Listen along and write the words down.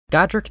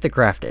Godrick the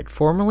Grafted,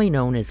 formerly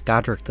known as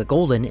Godrick the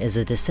Golden, is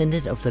a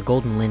descendant of the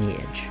Golden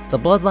Lineage, the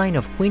bloodline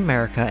of Queen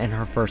Marika and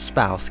her first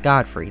spouse,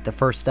 Godfrey, the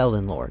first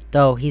Elden Lord,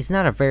 though he's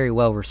not a very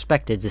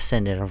well-respected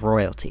descendant of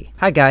royalty.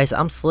 Hi guys,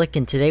 I'm Slick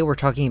and today we're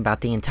talking about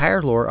the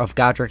entire lore of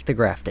Godrick the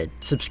Grafted.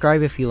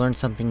 Subscribe if you learned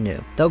something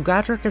new. Though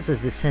Godrick is a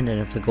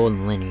descendant of the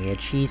Golden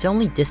Lineage, he's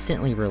only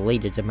distantly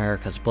related to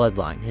Marika's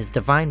bloodline, his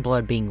divine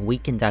blood being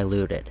weak and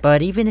diluted.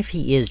 But even if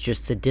he is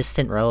just a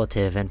distant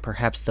relative and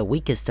perhaps the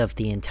weakest of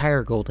the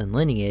entire Golden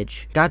Lineage,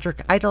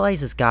 Godrick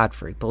idolizes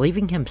Godfrey,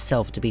 believing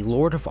himself to be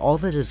lord of all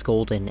that is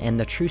golden and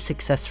the true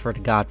successor to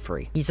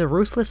Godfrey. He's a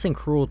ruthless and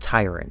cruel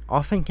tyrant,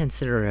 often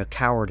considered a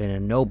coward and a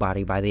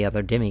nobody by the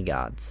other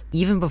demigods.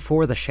 Even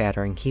before the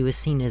Shattering, he was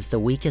seen as the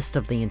weakest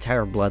of the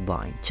entire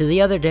bloodline. To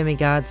the other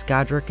demigods,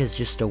 Godrick is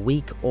just a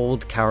weak,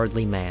 old,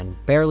 cowardly man,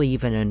 barely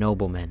even a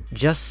nobleman.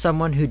 Just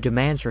someone who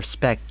demands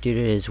respect due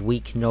to his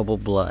weak, noble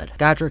blood.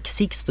 Godrick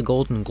seeks the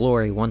golden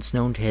glory once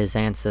known to his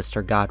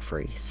ancestor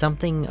Godfrey,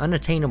 something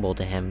unattainable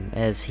to him,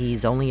 as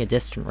he's only a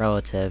distant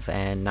relative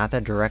and not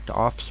the direct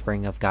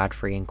offspring of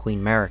Godfrey and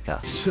Queen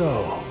Marika.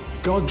 So,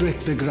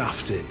 Godrick the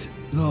Grafted,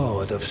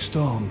 Lord of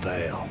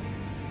Stormvale.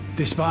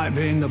 Despite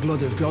being the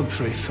blood of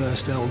Godfrey,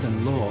 first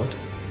Elden Lord,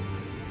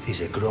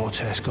 he's a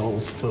grotesque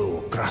old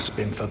fool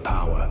grasping for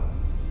power.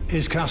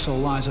 His castle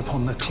lies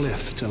upon the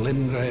cliff to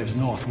Limgrave's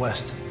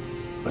northwest,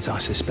 but I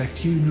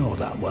suspect you know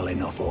that well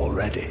enough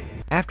already.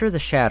 After the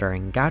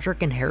Shattering,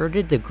 Godrick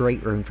inherited the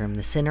Great Rune from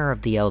the center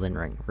of the Elden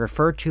Ring,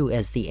 referred to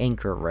as the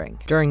Anchor Ring.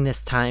 During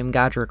this time,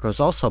 Godrick was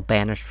also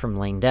banished from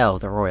Leyndell,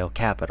 the royal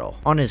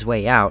capital. On his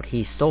way out,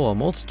 he stole a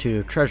multitude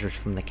of treasures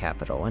from the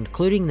capital,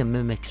 including the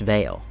Mimic's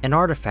Veil, an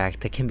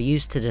artifact that can be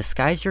used to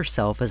disguise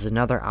yourself as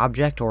another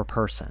object or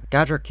person.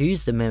 Godrick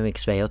used the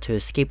Mimic's Veil to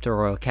escape the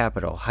royal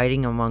capital,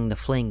 hiding among the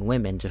fleeing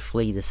women to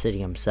flee the city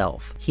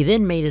himself. He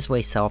then made his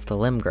way south to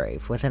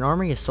Limgrave, with an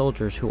army of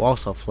soldiers who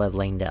also fled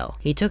Leyndell.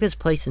 He took his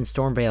place in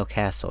Stormvale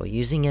Castle,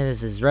 using it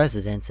as his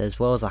residence as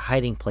well as a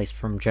hiding place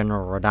from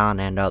General Radahn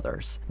and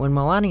others. When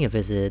Melania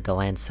visited the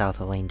land south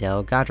of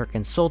Leyndell, Godrick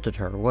insulted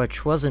her,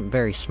 which wasn't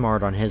very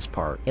smart on his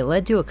part. It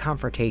led to a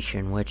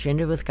confrontation which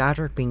ended with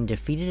Godrick being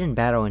defeated in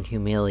battle and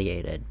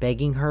humiliated,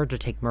 begging her to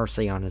take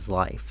mercy on his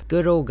life.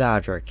 Good old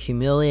Godrick,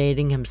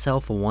 humiliating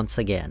himself once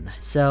again.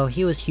 So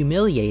he was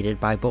humiliated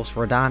by both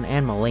Radahn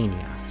and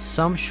Melania,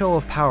 some show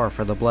of power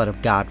for the blood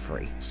of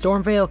Godfrey.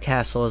 Stormvale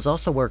Castle is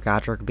also where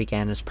Godrick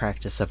began his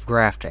practice of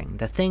grafting,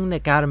 the thing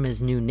that got him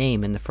his new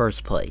name in the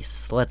first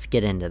place. Let's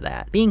get into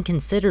that. Being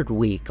considered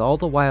weak, all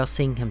the while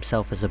seeing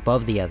himself as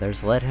above the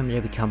others, led him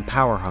to become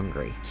power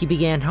hungry. He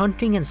began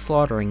hunting and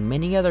slaughtering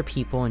many other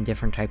people and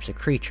different types of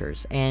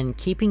creatures, and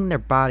keeping their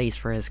bodies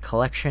for his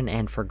collection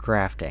and for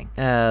grafting.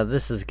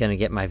 This is gonna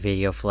get my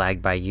video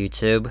flagged by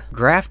YouTube.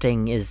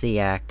 Grafting is the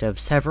act of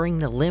severing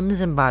the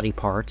limbs and body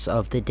parts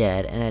of the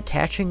dead and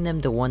attaching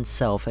them to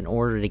oneself in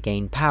order to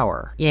gain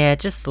power. Yeah,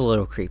 just a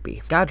little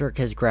creepy. Godrick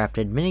has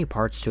grafted many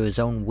parts to his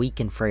own weak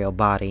and frail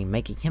body,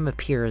 making him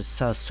appear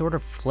as a sort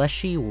of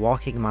fleshy,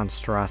 walking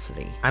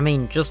monstrosity. I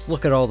mean, just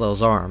look at all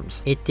those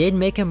arms. It did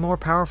make him more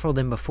powerful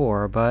than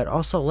before, but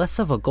also less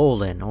of a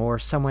golden, or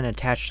someone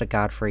attached to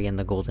Godfrey in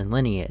the Golden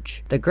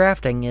Lineage. The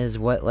grafting is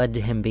what led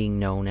to him being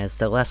known as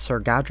the Lesser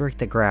Godrick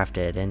the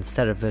Grafted,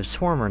 instead of his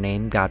former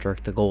name,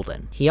 Godrick the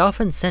Golden. He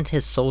often sent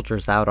his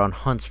soldiers out on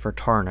hunts for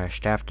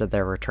Tarnished after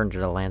their return to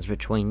the Lands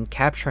Between,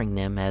 capturing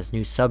them as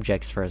new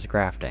subjects for his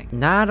grafting.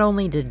 Not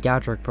only did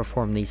Godrick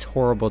perform these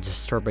horrible,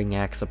 disturbing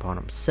acts upon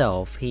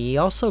himself, he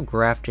also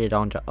grafted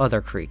onto other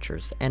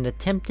creatures, and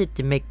attempted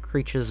to make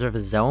creatures of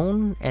his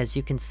own, as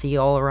you can see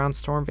all around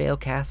Stormvale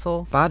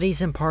Castle. Bodies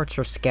and parts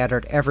are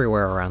scattered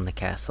everywhere around the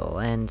castle,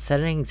 and set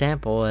an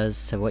example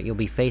as to what you'll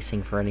be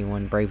facing for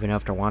anyone brave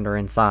enough to wander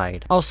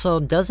inside. Also,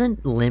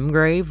 doesn't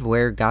Limgrave,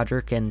 where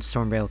Godrick and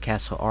Stormvale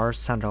Castle are,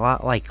 sound a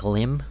lot like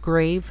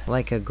Limgrave?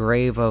 Like a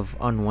grave of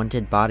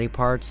unwanted body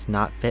parts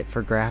not fit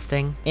for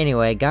grafting?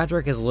 Anyway,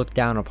 Godrick is looked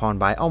down upon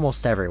by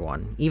almost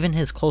everyone, even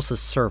his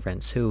closest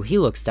servants, who he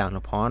looks down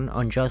upon,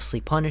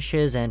 unjustly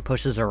punishes and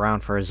pushes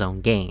around for his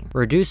own gain.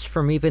 Reduced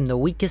from even the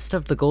weakest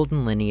of the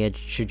Golden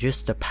Lineage to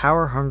just a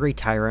power-hungry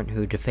tyrant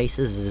who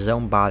defaces his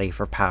own body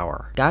for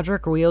power.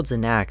 Godrick wields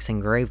an axe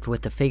engraved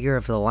with the figure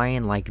of the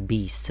lion-like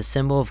beast, a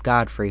symbol of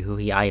Godfrey who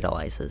he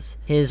idolizes.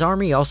 His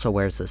army also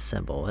wears this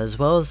symbol, as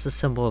well as the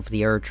symbol of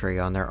the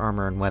Erdtree on their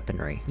armor and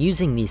weaponry.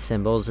 Using these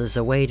symbols is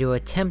a way to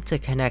attempt to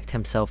connect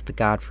himself to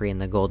Godfrey in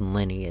the Golden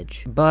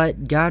Lineage.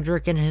 But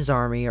Godrick and his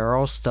army are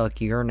all stuck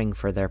yearning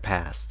for their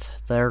past,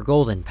 their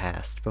golden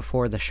past,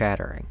 before the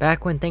Shattering.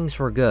 Back when things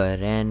were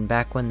good, and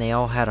back when they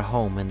all had a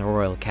home in the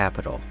royal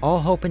capital. All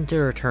hoping to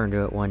return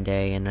to it one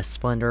day in a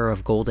splendor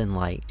of golden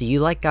light. Do you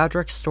like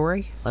Godrick's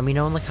story? Let me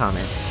know in the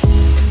comments.